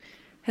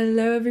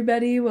Hello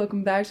everybody,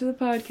 welcome back to the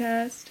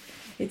podcast.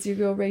 It's your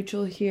girl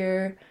Rachel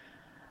here.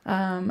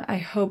 I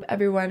hope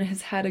everyone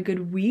has had a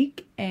good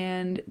week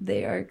and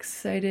they are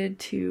excited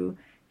to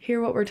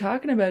hear what we're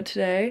talking about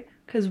today,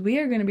 because we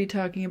are going to be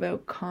talking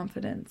about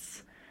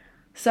confidence.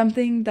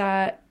 Something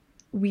that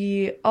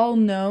we all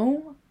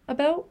know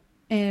about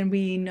and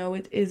we know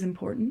it is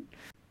important.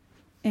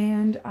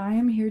 And I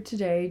am here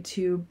today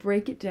to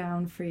break it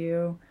down for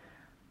you,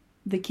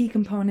 the key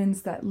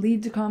components that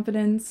lead to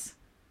confidence,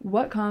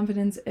 what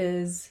confidence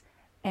is,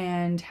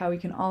 and how we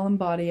can all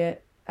embody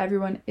it.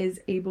 Everyone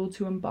is able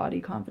to embody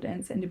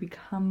confidence and to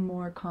become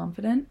more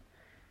confident.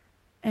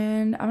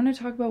 And I want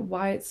to talk about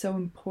why it's so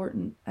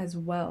important as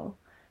well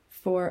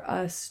for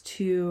us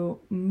to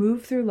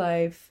move through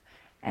life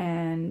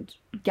and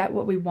get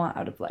what we want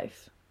out of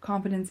life.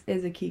 Confidence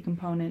is a key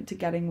component to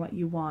getting what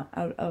you want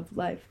out of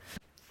life.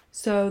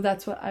 So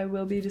that's what I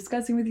will be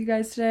discussing with you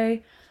guys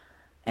today.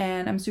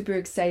 And I'm super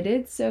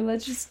excited. So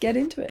let's just get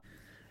into it.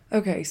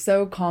 Okay,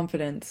 so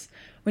confidence.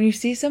 When you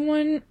see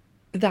someone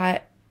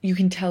that you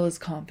can tell is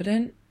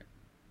confident,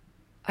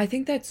 I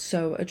think that's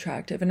so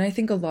attractive. And I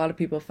think a lot of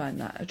people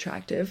find that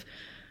attractive.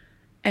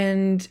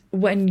 And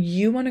when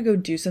you want to go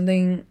do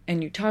something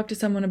and you talk to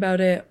someone about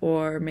it,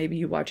 or maybe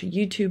you watch a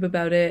YouTube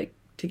about it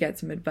to get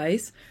some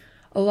advice,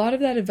 a lot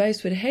of that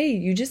advice would, hey,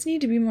 you just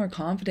need to be more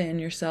confident in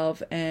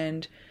yourself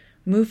and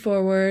move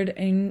forward,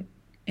 and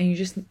you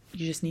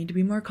just need to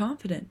be more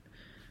confident.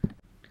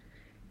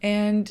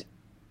 And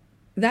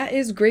that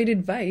is great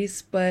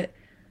advice, but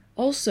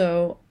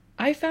also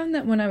I found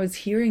that when I was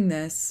hearing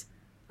this,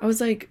 I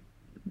was like,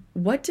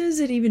 what does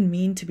it even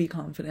mean to be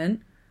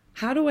confident?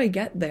 How do I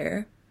get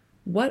there?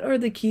 What are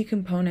the key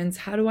components?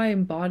 How do I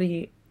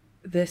embody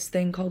this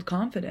thing called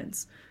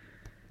confidence?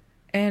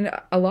 And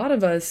a lot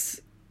of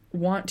us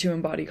want to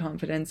embody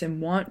confidence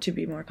and want to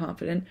be more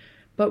confident,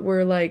 but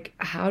we're like,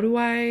 how do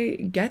I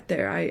get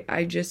there?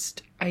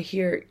 I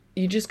hear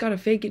you just gotta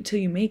fake it till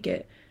you make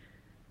it.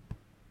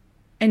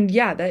 And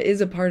yeah, that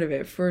is a part of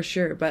it for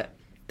sure, but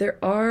there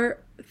are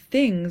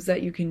things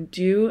that you can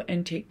do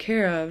and take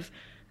care of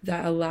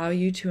that allow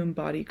you to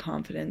embody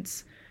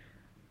confidence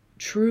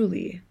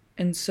truly.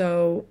 And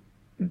so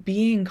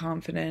being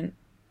confident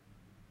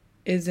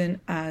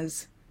isn't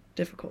as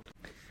difficult.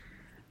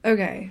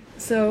 Okay,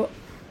 so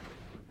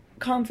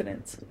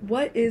confidence.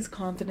 What is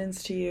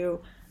confidence to you?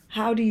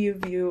 How do you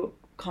view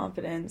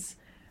confidence?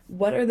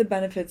 What are the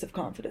benefits of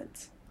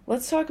confidence?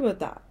 Let's talk about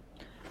that.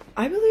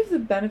 I believe the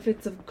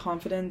benefits of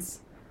confidence,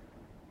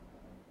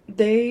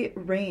 they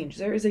range.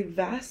 There is a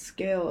vast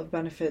scale of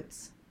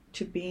benefits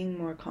to being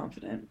more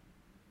confident.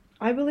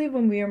 I believe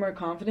when we are more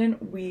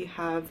confident, we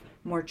have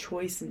more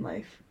choice in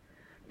life,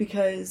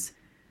 because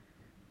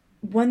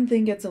one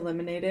thing gets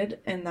eliminated,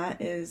 and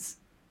that is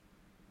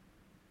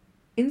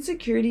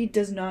insecurity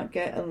does not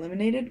get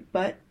eliminated,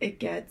 but it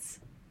gets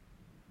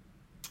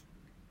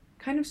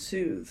kind of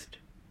soothed.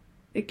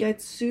 It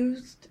gets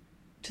soothed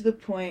to the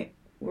point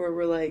where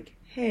we're like,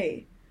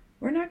 hey,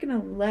 we're not going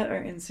to let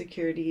our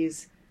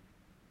insecurities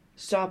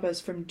stop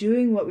us from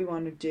doing what we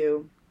want to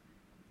do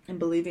and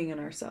believing in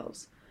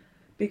ourselves.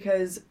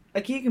 Because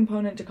a key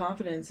component to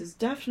confidence is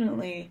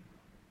definitely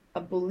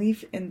a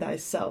belief in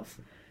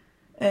thyself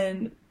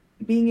and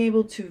being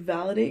able to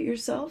validate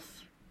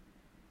yourself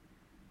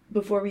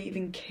before we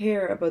even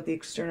care about the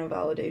external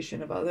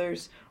validation of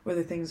others or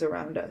the things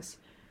around us.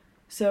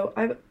 So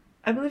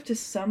I believe, to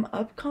sum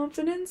up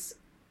confidence,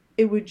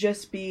 it would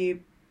just be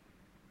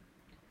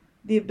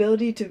the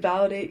ability to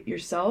validate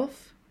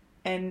yourself,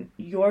 and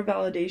your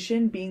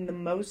validation being the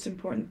most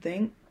important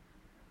thing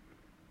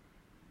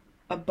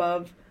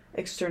above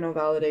external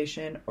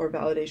validation or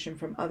validation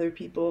from other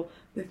people,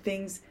 the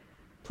things,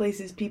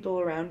 places,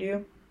 people around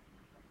you.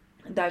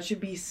 That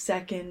should be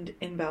second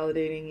in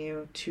validating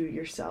you to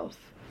yourself.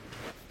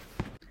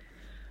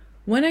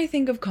 When I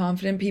think of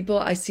confident people,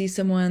 I see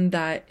someone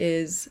that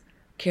is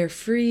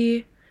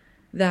carefree,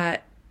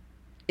 that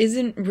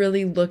isn't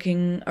really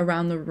looking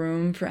around the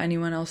room for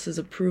anyone else's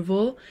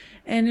approval,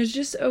 and is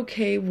just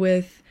okay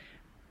with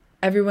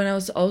everyone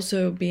else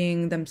also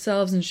being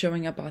themselves and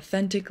showing up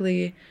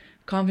authentically.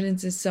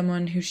 Confidence is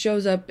someone who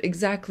shows up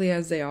exactly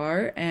as they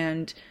are,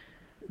 and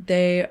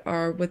they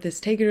are with this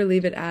take it or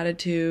leave it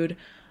attitude,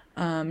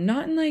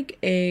 not in like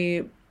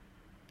a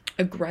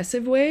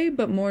aggressive way,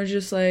 but more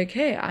just like,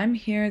 hey, I'm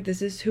here,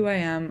 this is who I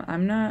am,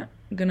 I'm not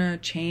gonna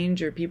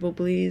change or people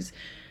please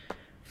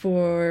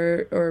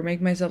for or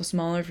make myself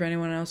smaller for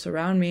anyone else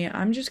around me.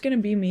 I'm just gonna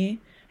be me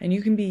and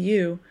you can be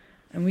you,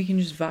 and we can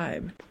just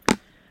vibe.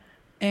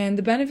 And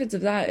the benefits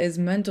of that is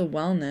mental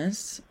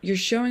wellness. You're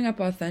showing up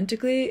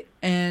authentically,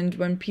 and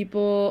when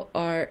people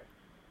are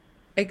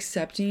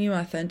accepting you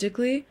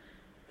authentically,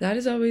 that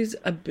is always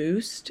a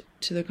boost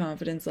to the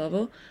confidence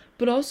level.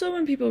 But also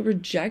when people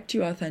reject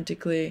you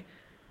authentically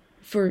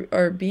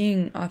or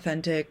being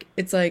authentic,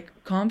 it's like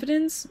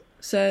confidence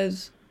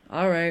says,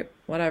 all right,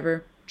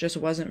 whatever, just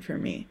wasn't for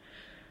me.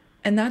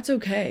 And that's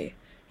okay.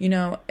 You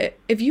know,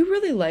 if you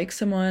really like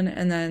someone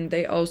and then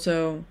they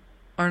also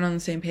aren't on the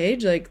same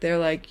page, like they're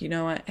like, you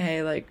know what,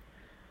 hey, like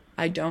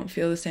I don't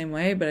feel the same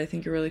way, but I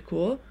think you're really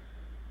cool.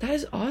 That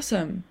is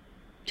awesome.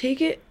 Take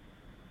it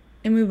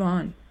and move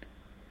on.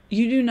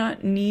 You do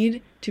not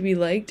need to be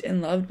liked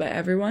and loved by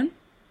everyone,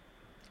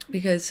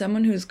 because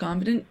someone who is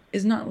confident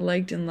is not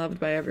liked and loved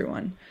by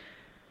everyone.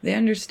 They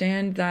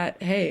understand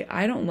that, hey,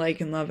 I don't like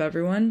and love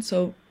everyone,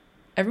 so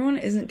everyone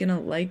isn't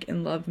gonna like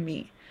and love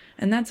me.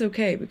 And that's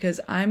okay,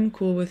 because I'm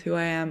cool with who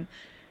I am,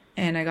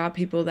 and I got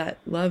people that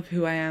love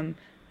who I am,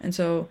 and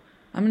so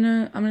I'm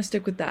gonna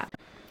stick with that.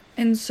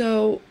 And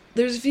so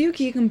there's a few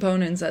key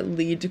components that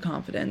lead to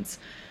confidence,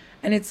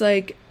 and it's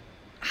like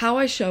how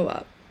I show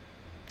up.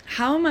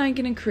 How am I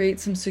gonna create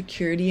some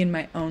security in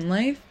my own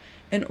life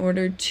in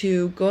order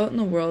to go out in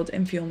the world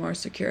and feel more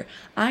secure?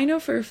 I know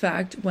for a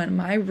fact when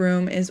my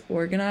room is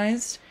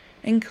organized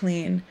and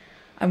clean,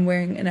 I'm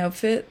wearing an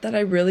outfit that I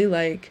really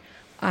like,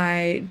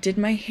 I did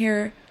my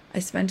hair, I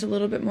spent a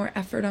little bit more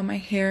effort on my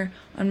hair,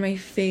 on my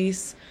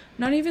face,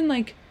 not even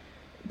like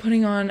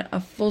putting on a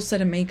full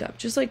set of makeup,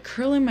 just like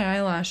curling my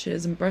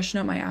eyelashes and brushing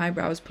out my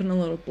eyebrows, putting a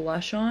little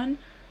blush on,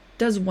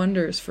 does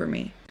wonders for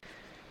me.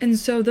 And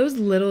so those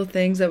little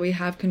things that we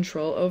have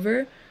control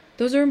over,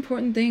 those are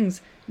important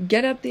things.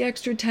 Get up the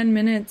extra 10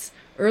 minutes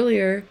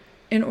earlier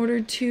in order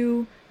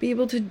to be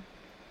able to,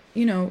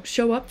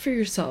 show up for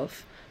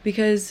yourself.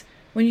 Because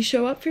when you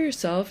show up for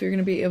yourself, you're going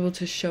to be able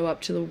to show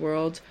up to the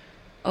world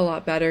a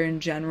lot better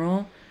in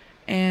general.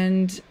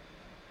 And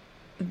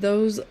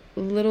those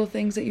little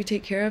things that you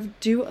take care of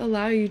do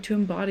allow you to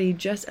embody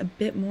just a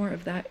bit more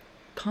of that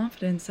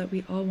confidence that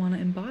we all want to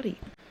embody.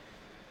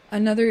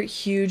 Another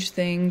huge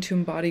thing to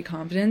embody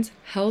confidence,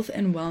 health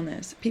and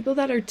wellness. People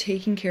that are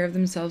taking care of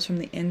themselves from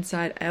the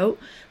inside out,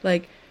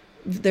 like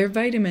their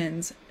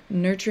vitamins,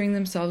 nurturing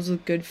themselves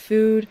with good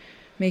food,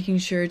 making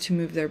sure to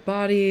move their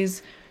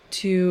bodies,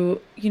 to,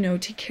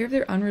 take care of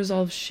their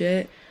unresolved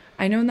shit.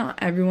 I know not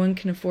everyone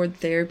can afford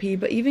therapy,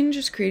 but even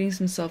just creating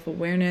some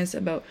self-awareness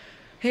about,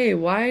 hey,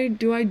 why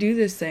do I do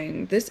this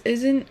thing? This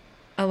isn't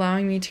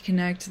allowing me to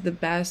connect the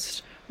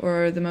best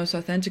or the most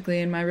authentically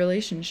in my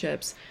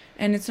relationships.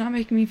 And it's not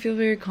making me feel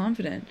very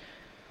confident.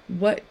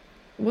 What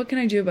can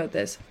I do about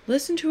this?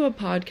 Listen to a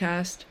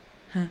podcast,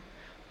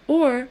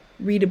 or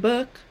read a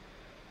book,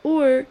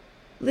 or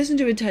listen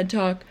to a TED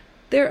Talk.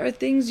 There are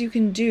things you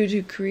can do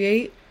to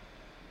create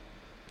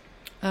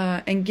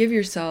and give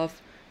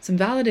yourself some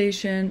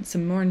validation,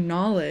 some more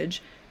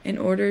knowledge in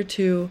order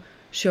to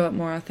show up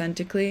more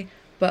authentically.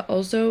 But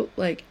also,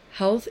 like,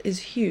 health is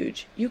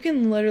huge. You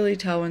can literally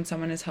tell when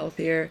someone is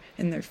healthier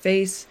in their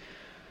face,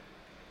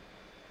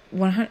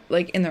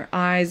 like in their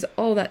eyes,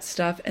 all that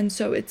stuff. And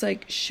so it's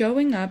like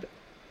showing up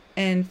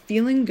and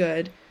feeling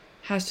good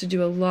has to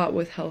do a lot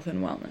with health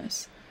and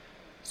wellness.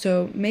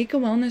 So make a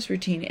wellness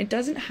routine. It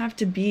doesn't have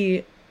to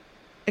be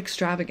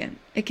extravagant.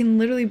 It can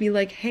literally be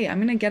like, hey, I'm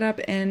gonna get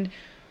up and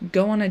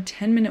go on a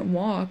 10-minute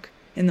walk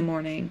in the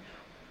morning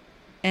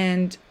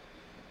and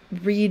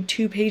read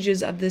 2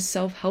 pages of this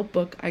self-help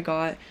book I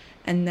got,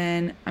 and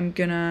then I'm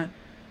gonna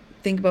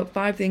think about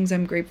 5 things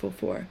I'm grateful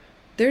for.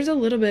 There's a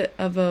little bit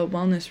of a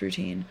wellness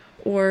routine.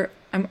 Or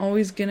I'm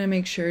always gonna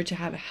make sure to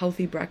have a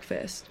healthy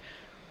breakfast,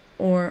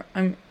 or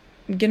I'm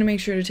gonna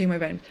make sure to take my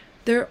vitamins.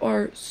 There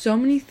are so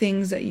many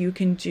things that you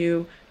can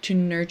do to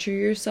nurture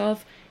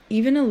yourself,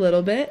 even a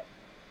little bit,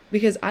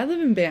 because I live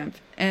in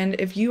Banff, and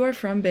if you are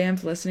from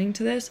Banff listening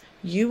to this,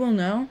 you will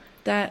know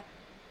that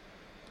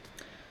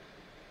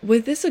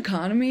with this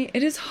economy,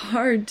 it is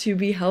hard to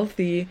be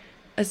healthy,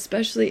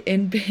 especially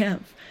in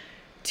Banff.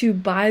 To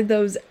buy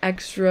those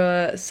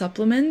extra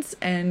supplements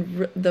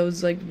and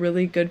those like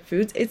really good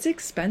foods, it's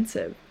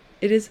expensive.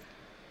 It is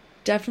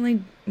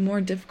definitely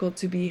more difficult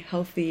to be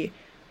healthy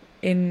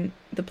in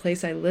the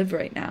place I live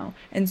right now.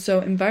 And so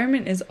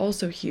environment is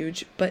also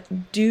huge,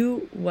 but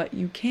do what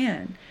you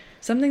can.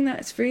 Something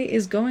that's free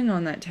is going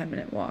on that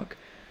 10-minute walk.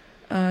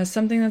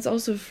 Something that's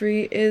also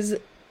free is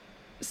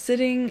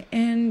sitting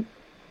and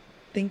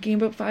thinking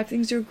about 5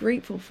 things you're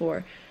grateful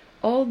for.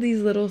 All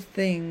these little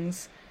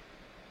things,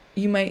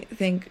 you might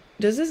think,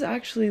 does this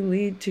actually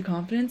lead to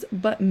confidence?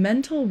 But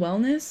mental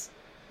wellness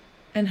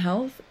and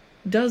health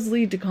does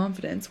lead to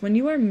confidence. When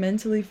you are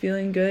mentally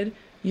feeling good,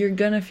 you're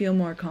gonna feel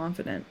more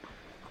confident.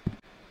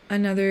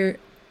 Another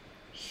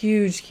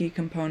huge key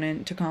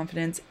component to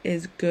confidence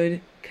is good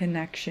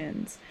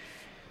connections.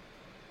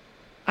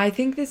 I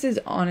think this is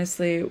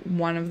honestly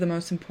one of the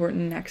most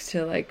important next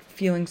to like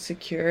feeling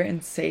secure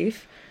and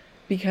safe,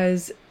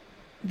 because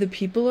the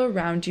people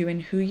around you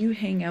and who you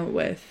hang out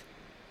with,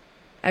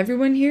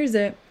 everyone hears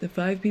it. The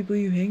 5 people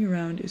you hang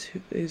around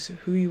is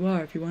who you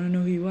are. If you want to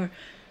know who you are,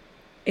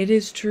 it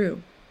is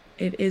true.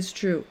 It is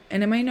true.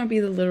 And it might not be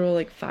the literal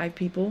like 5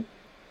 people,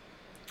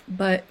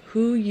 but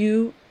who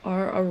you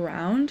are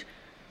around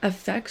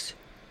affects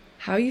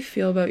how you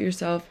feel about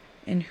yourself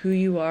and who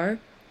you are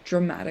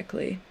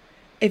dramatically.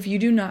 If you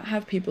do not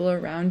have people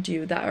around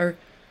you that are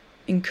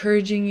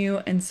encouraging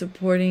you and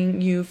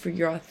supporting you for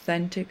your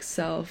authentic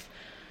self,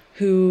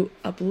 who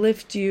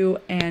uplift you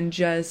and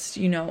just,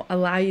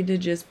 allow you to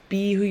just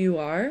be who you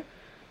are,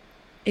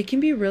 it can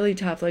be really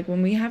tough. Like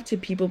when we have to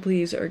people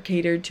please or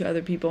cater to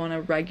other people on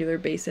a regular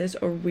basis,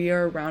 or we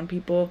are around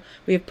people,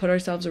 we have put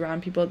ourselves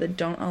around people that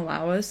don't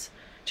allow us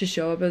to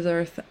show up as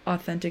our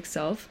authentic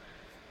self,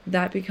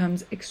 that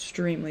becomes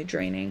extremely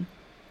draining.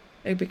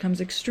 It becomes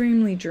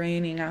extremely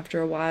draining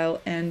after a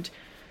while, and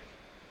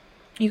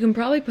you can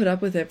probably put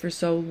up with it for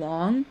so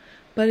long,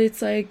 but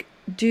it's like,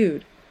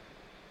 dude,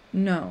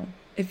 no.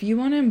 If you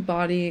want to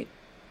embody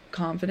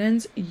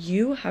confidence,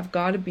 you have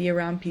got to be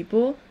around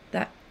people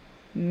that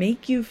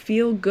make you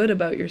feel good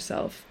about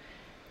yourself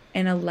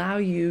and allow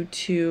you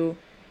to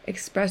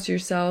express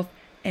yourself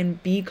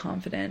and be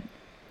confident.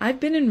 I've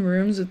been in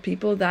rooms with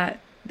people that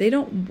they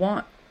don't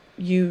want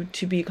you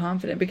to be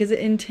confident because it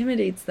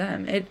intimidates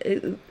them.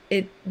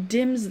 It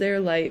dims their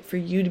light for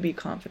you to be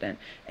confident.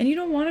 And you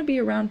don't want to be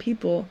around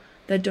people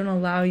that don't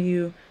allow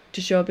you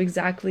to show up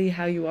exactly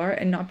how you are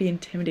and not be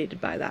intimidated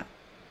by that.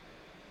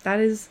 That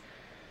is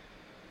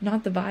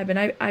not the vibe.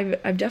 And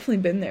I've definitely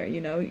been there,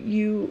 you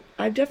know.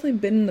 I've definitely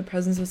been in the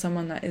presence of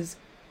someone that is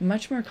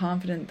much more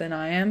confident than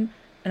I am,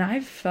 and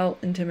I've felt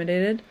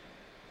intimidated.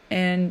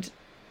 And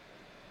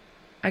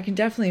I can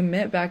definitely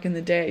admit back in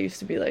the day I used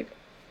to be like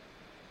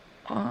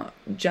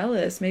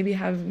jealous, maybe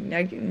have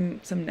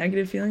some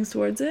negative feelings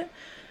towards it.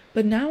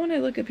 But now when I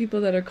look at people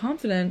that are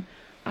confident,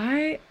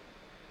 I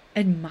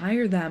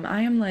admire them.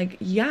 I am like,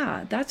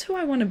 yeah, that's who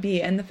I want to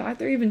be. And the fact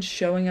they're even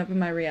showing up in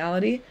my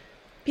reality,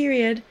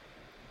 period,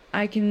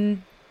 there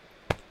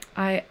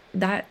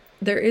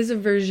is a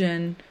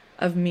version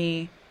of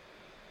me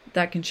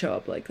that can show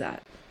up like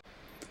that.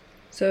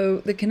 So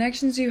the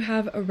connections you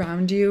have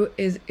around you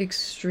is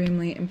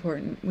extremely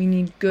important. We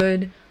need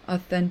good,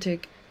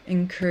 authentic,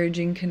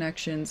 encouraging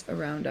connections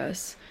around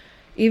us.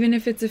 Even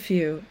if it's a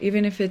few,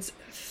 even if it's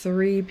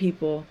 3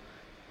 people,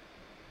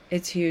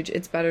 it's huge.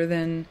 It's better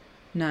than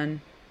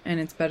none, and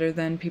it's better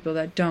than people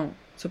that don't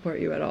support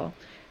you at all.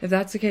 If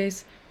that's the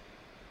case,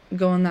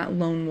 go on that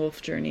lone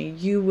wolf journey.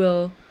 You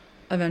will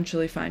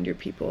eventually find your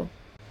people.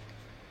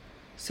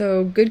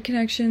 So good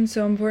connection,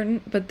 so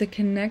important, but the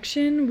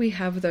connection we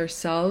have with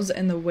ourselves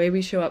and the way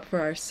we show up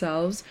for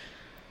ourselves,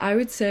 I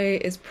would say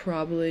is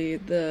probably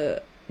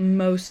the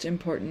most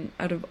important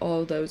out of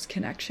all those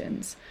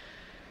connections.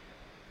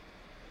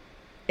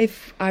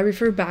 If I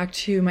refer back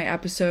to my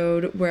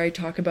episode where I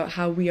talk about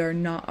how we are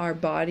not our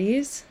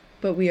bodies,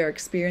 but we are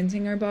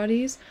experiencing our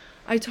bodies,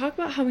 I talk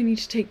about how we need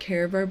to take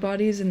care of our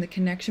bodies, and the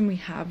connection we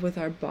have with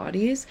our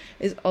bodies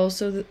is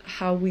also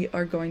how we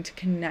are going to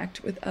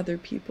connect with other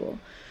people.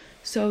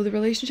 So the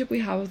relationship we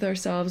have with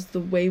ourselves, the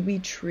way we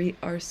treat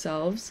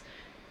ourselves,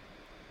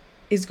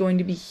 is going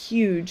to be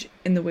huge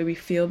in the way we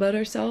feel about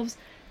ourselves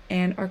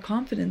and our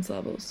confidence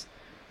levels.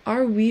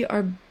 Are we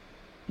our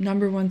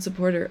number one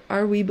supporter?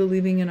 Are we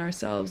believing in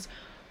ourselves?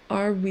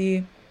 Are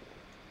we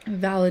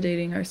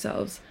validating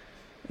ourselves?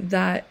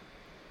 That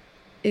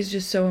is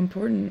just so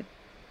important.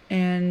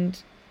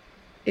 And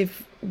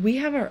if we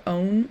have our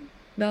own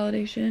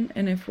validation,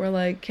 and if we're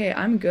like, okay,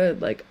 I'm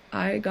good, like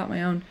I got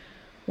my own,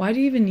 why do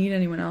you even need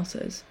anyone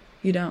else's?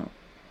 You don't.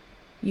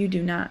 You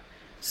do not.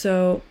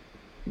 So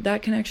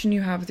that connection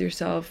you have with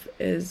yourself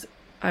is,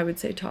 I would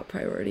say, top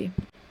priority.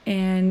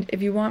 And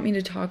if you want me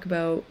to talk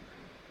about,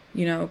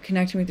 you know,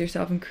 connecting with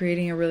yourself and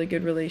creating a really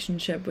good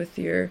relationship with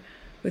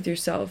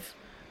yourself,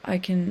 I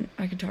can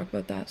talk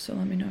about that. So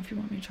let me know if you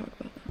want me to talk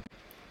about that.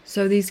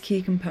 So these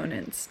key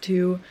components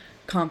to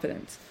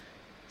confidence.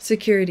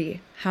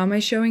 Security. How am I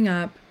showing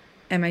up?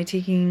 Am I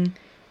taking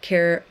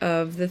care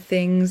of the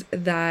things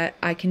that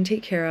I can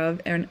take care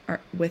of and are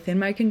within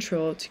my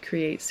control to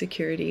create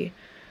security?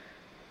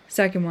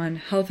 Second one,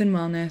 health and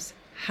wellness.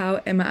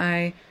 How am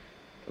I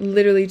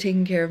literally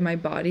taking care of my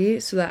body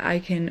so that I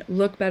can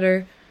look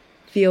better,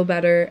 feel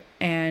better,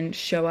 and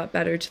show up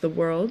better to the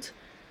world?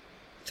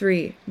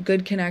 3,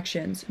 good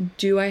connections.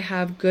 Do I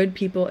have good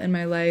people in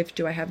my life?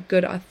 Do I have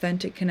good,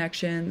 authentic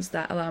connections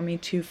that allow me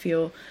to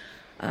feel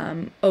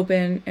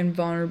open and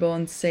vulnerable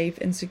and safe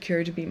and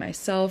secure to be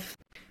myself?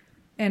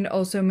 And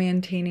also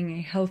maintaining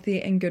a healthy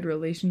and good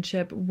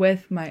relationship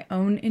with my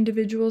own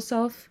individual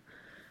self.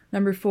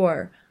 Number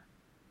 4,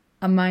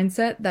 a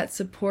mindset that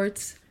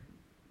supports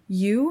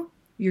you,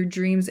 your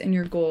dreams, and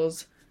your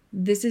goals.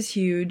 This is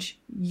huge.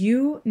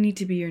 You need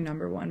to be your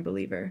number one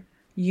believer.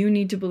 You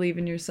need to believe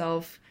in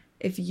yourself.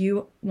 If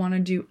you want to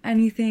do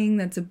anything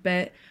that's a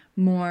bit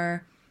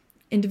more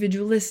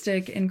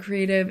individualistic and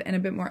creative and a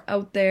bit more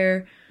out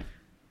there,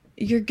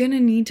 you're going to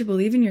need to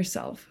believe in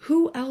yourself.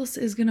 Who else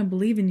is going to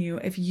believe in you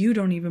if you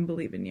don't even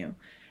believe in you?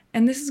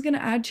 And this is going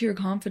to add to your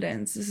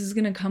confidence. This is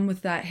going to come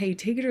with that, hey,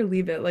 take it or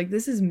leave it. Like,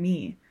 this is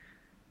me,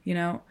 you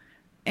know?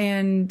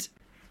 And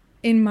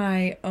in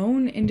my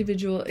own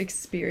individual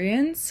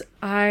experience,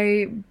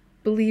 I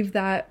believe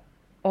that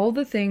all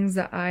the things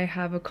that I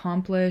have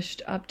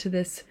accomplished up to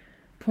this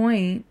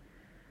point,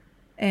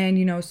 and,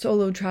 you know,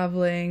 solo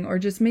traveling or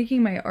just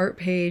making my art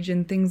page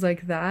and things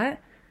like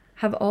that,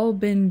 have all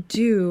been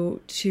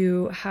due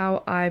to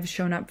how I've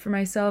shown up for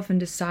myself and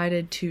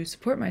decided to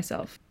support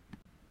myself.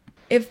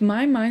 If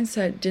my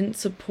mindset didn't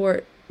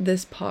support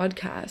this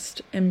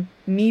podcast and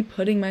me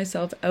putting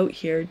myself out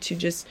here to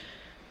just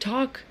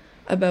talk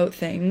about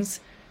things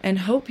and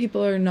hope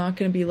people are not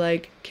going to be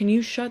like, can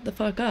you shut the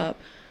fuck up?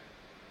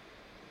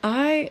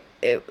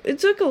 It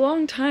took a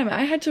long time.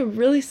 I had to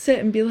really sit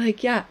and be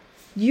like, yeah,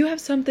 you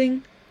have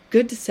something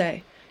good to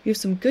say. You have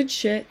some good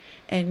shit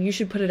and you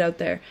should put it out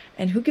there.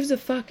 And who gives a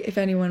fuck if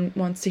anyone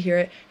wants to hear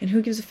it? And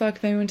who gives a fuck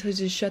if anyone tells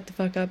you to shut the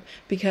fuck up?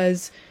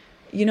 Because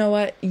you know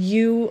what?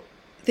 You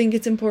think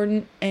it's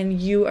important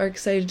and you are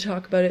excited to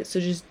talk about it, so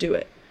just do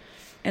it.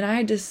 And I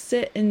had to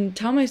sit and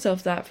tell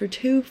myself that for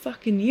 2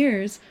 fucking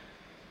years,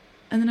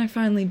 and then I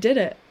finally did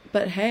it.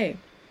 But hey,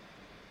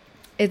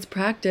 it's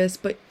practice,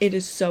 but it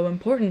is so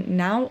important.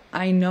 Now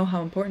I know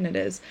how important it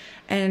is.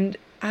 And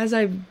as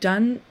I've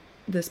done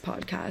this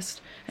podcast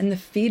and the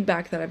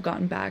feedback that I've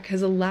gotten back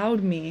has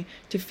allowed me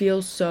to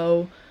feel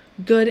so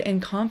good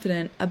and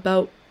confident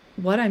about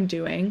what I'm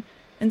doing.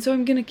 And so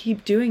I'm going to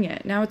keep doing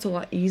it. Now it's a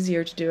lot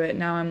easier to do it.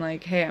 Now I'm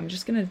like, hey, I'm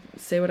just going to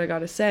say what I got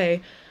to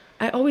say.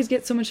 I always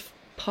get so much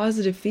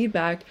positive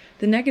feedback.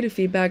 The negative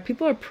feedback,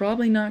 people are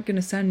probably not going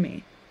to send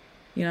me,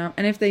 you know?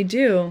 And if they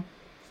do,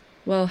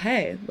 well,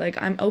 hey,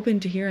 like, I'm open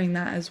to hearing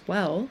that as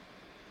well.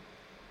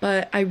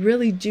 But I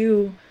really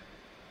do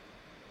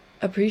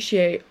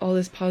appreciate all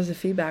this positive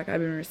feedback I've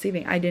been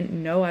receiving. I didn't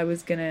know I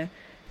was going to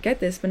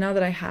get this, but now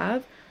that I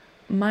have,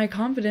 my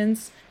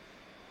confidence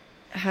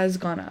has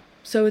gone up.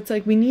 So it's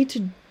like we need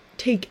to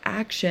take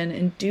action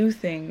and do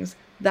things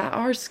that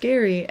are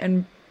scary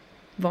and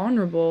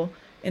vulnerable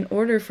in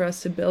order for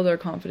us to build our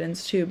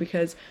confidence too,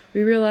 because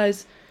we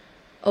realize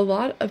a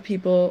lot of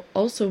people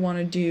also want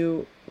to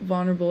do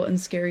vulnerable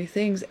and scary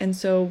things. And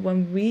so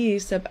when we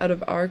step out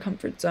of our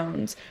comfort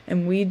zones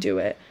and we do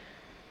it,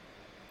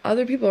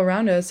 other people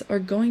around us are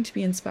going to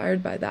be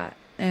inspired by that.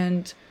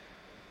 And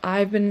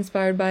I've been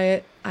inspired by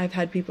it. I've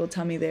had people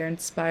tell me they're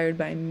inspired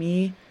by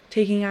me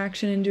taking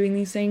action and doing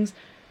these things.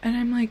 And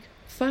I'm like,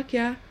 fuck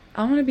yeah,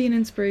 I want to be an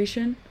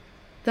inspiration.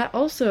 That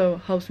also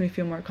helps me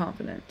feel more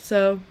confident.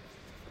 So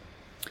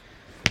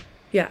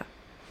yeah,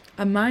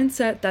 a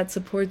mindset that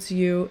supports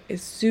you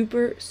is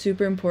super,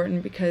 super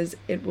important because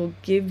it will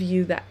give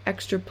you that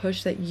extra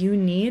push that you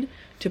need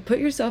to put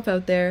yourself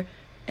out there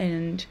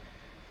and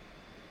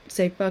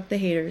say, fuck the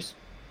haters.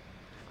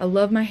 I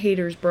love my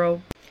haters,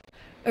 bro.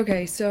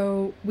 Okay,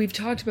 so we've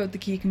talked about the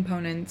key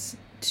components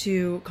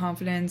to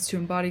confidence, to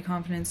embody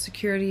confidence: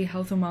 security,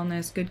 health and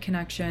wellness, good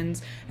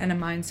connections, and a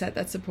mindset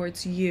that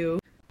supports you.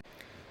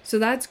 So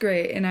that's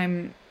great, and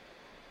I'm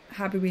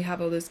happy we have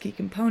all those key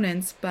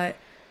components, but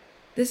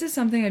this is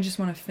something I just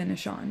want to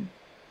finish on,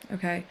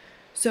 okay?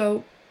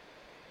 So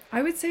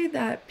I would say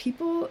that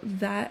people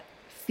that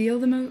feel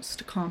the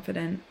most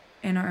confident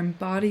and are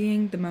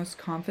embodying the most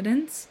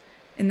confidence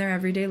in their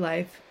everyday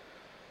life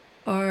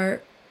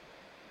are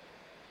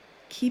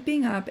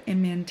keeping up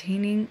and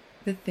maintaining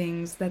the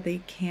things that they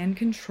can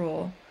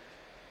control.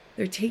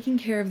 They're taking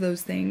care of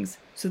those things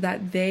so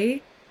that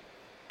they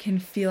can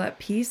feel at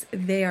peace.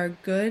 They are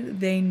good.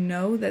 They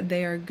know that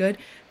they are good.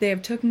 They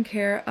have taken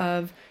care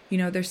of,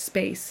 their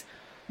space.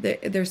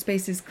 Their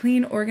space is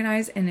clean,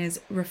 organized, and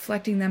is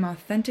reflecting them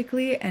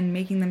authentically and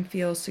making them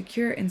feel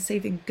secure and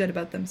safe and good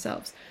about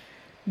themselves.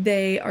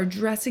 They are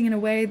dressing in a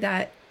way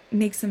that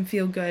makes them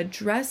feel good.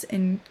 Dress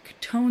in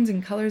tones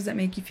and colors that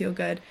make you feel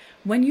good.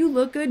 When you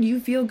look good, you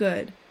feel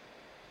good.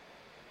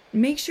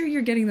 Make sure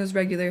you're getting those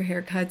regular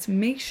haircuts.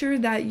 Make sure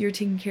that you're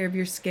taking care of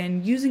your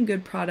skin, using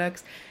good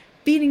products,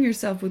 feeding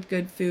yourself with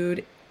good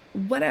food,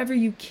 whatever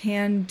you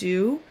can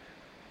do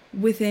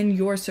within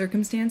your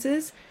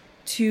circumstances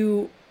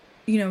to,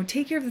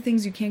 take care of the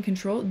things you can't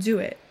control. Do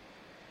it.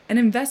 An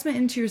investment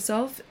into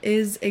yourself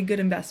is a good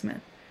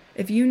investment.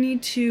 If you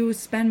need to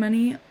spend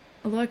money,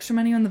 a little extra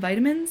money on the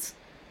vitamins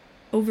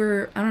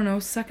over,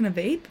 sucking a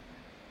vape,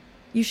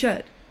 you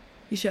should.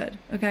 You should,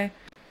 okay?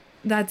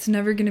 That's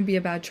never going to be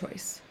a bad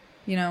choice.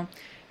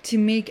 To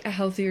make a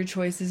healthier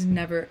choice is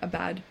never a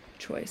bad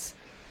choice.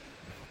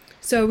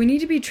 So we need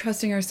to be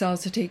trusting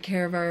ourselves to take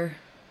care of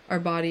our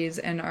bodies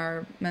and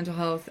our mental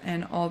health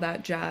and all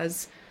that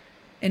jazz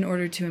in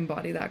order to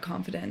embody that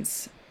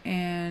confidence.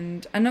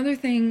 And another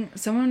thing,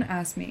 someone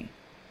asked me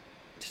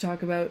to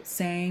talk about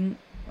saying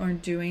or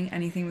doing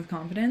anything with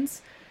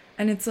confidence.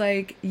 And it's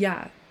like,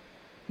 yeah,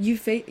 you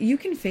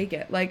can fake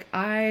it. Like,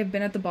 I've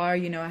been at the bar,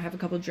 I have a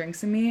couple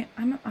drinks in me.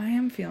 I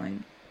am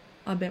feeling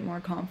a bit more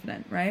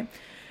confident, right?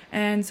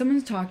 And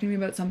someone's talking to me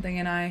about something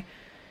and I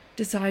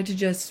decide to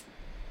just,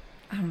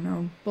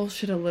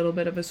 bullshit a little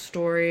bit of a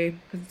story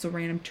because it's a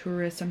random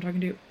tourist I'm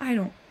talking to. I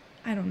don't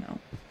know.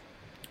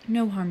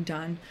 No harm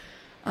done.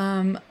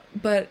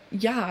 But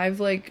yeah, I've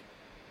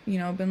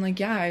been like,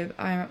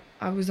 yeah,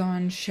 I was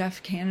on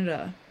Chef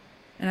Canada.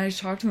 And I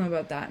just talked to them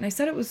about that. And I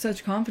said it with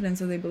such confidence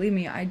that they believe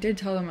me. I did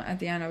tell them at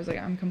the end, I was like,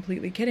 I'm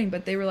completely kidding.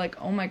 But they were like,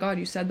 oh my God,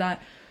 you said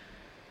that.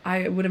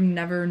 I would have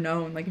never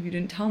known, if you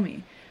didn't tell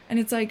me. And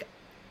it's like,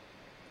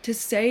 to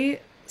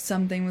say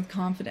something with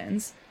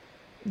confidence,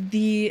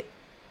 the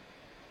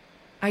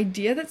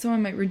idea that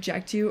someone might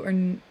reject you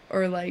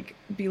or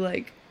be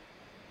like,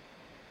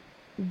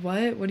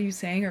 what are you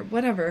saying, or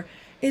whatever,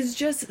 is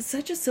just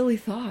such a silly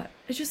thought.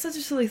 It's just such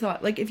a silly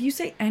thought. Like, if you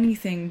say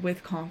anything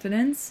with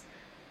confidence,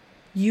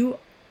 you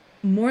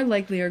more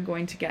likely are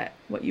going to get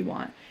what you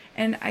want.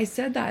 And I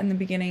said that in the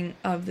beginning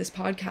of this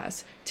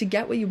podcast. To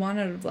get what you want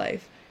out of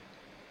life,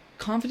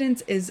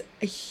 confidence is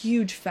a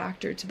huge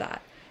factor to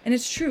that. And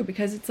it's true,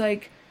 because it's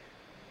like,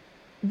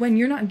 when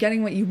you're not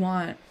getting what you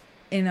want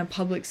in a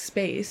public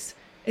space,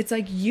 it's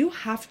like you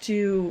have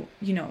to,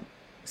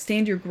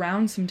 stand your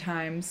ground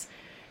sometimes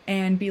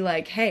and be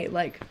like, hey,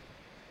 like,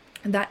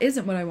 that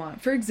isn't what I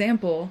want. For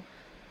example,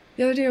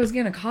 the other day I was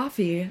getting a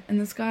coffee,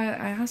 and this guy,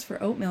 I asked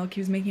for oat milk.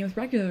 He was making it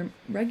with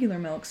regular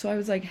milk. So I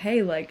was like,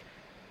 hey, like,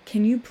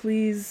 can you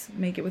please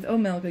make it with oat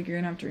milk? Like, you're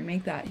gonna have to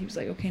remake that. He was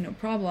like, okay, no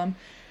problem.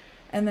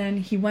 And then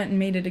he went and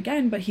made it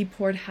again, but he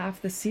poured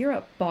half the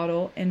syrup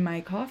bottle in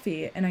my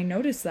coffee, and I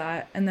noticed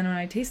that. And then when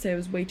I tasted it, it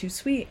was way too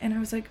sweet, and I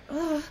was like,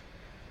 ugh,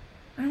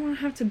 I don't want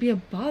to have to be a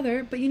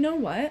bother. But you know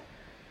what?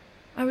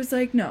 I was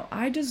like, no,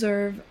 I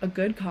deserve a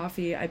good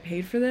coffee. I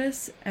paid for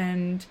this,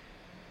 and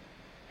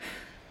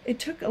it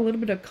took a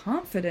little bit of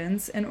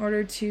confidence in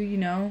order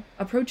to,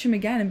 approach him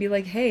again and be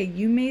like, hey,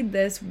 you made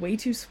this way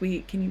too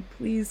sweet. Can you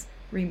please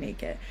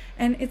remake it?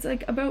 And it's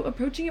like about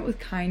approaching it with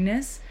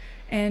kindness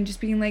and just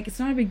being like, it's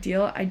not a big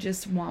deal. I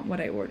just want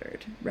what I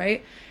ordered,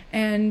 right?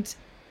 And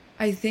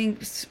I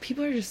think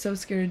people are just so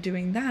scared of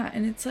doing that.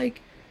 And it's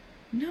like,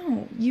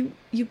 no, you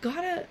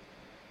gotta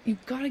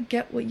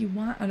get what you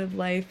want out of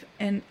life,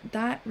 and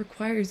that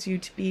requires you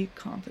to be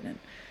confident.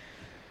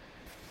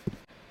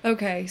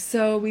 Okay,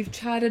 so we've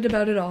chatted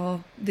about it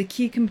all, the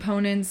key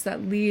components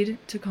that lead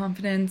to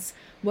confidence,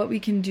 what we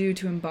can do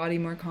to embody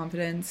more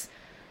confidence,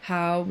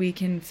 how we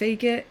can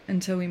fake it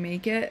until we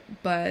make it,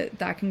 but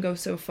that can go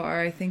so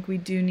far. I think we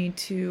do need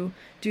to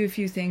do a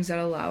few things that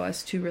allow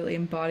us to really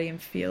embody and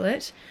feel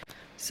it.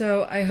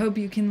 So I hope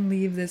you can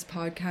leave this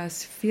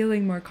podcast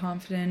feeling more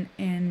confident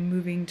and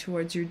moving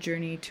towards your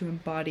journey to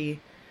embody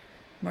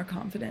more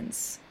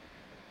confidence.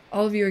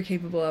 All of you are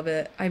capable of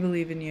it. I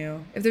believe in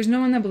you. If there's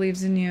no one that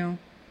believes in you,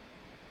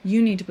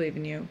 you need to believe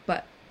in you,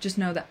 but just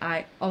know that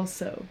I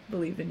also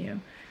believe in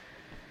you.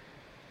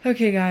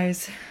 Okay,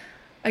 guys.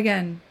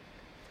 Again,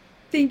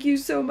 thank you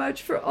so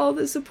much for all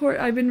the support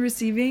I've been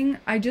receiving.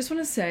 I just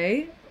want to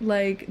say,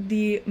 like,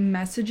 the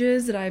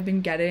messages that I've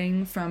been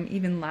getting from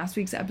even last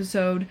week's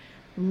episode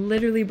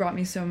literally brought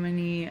me so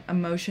many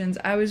emotions.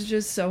 I was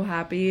just so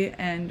happy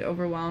and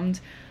overwhelmed.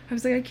 I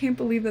was like, I can't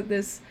believe that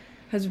this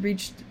has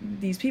reached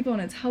these people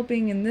and it's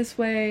helping in this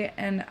way.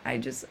 And I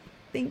just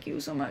thank you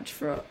so much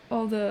for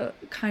all the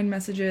kind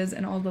messages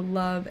and all the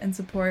love and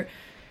support.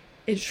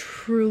 It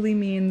truly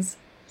means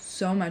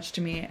so much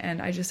to me,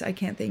 and I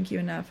can't thank you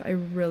enough. I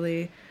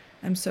really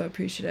am so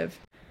appreciative.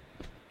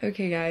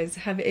 Okay, guys,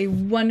 have a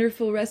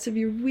wonderful rest of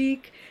your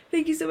week.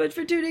 Thank you so much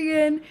for tuning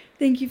in.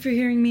 Thank you for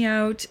hearing me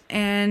out,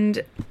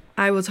 and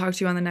I will talk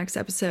to you on the next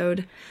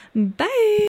episode. Bye!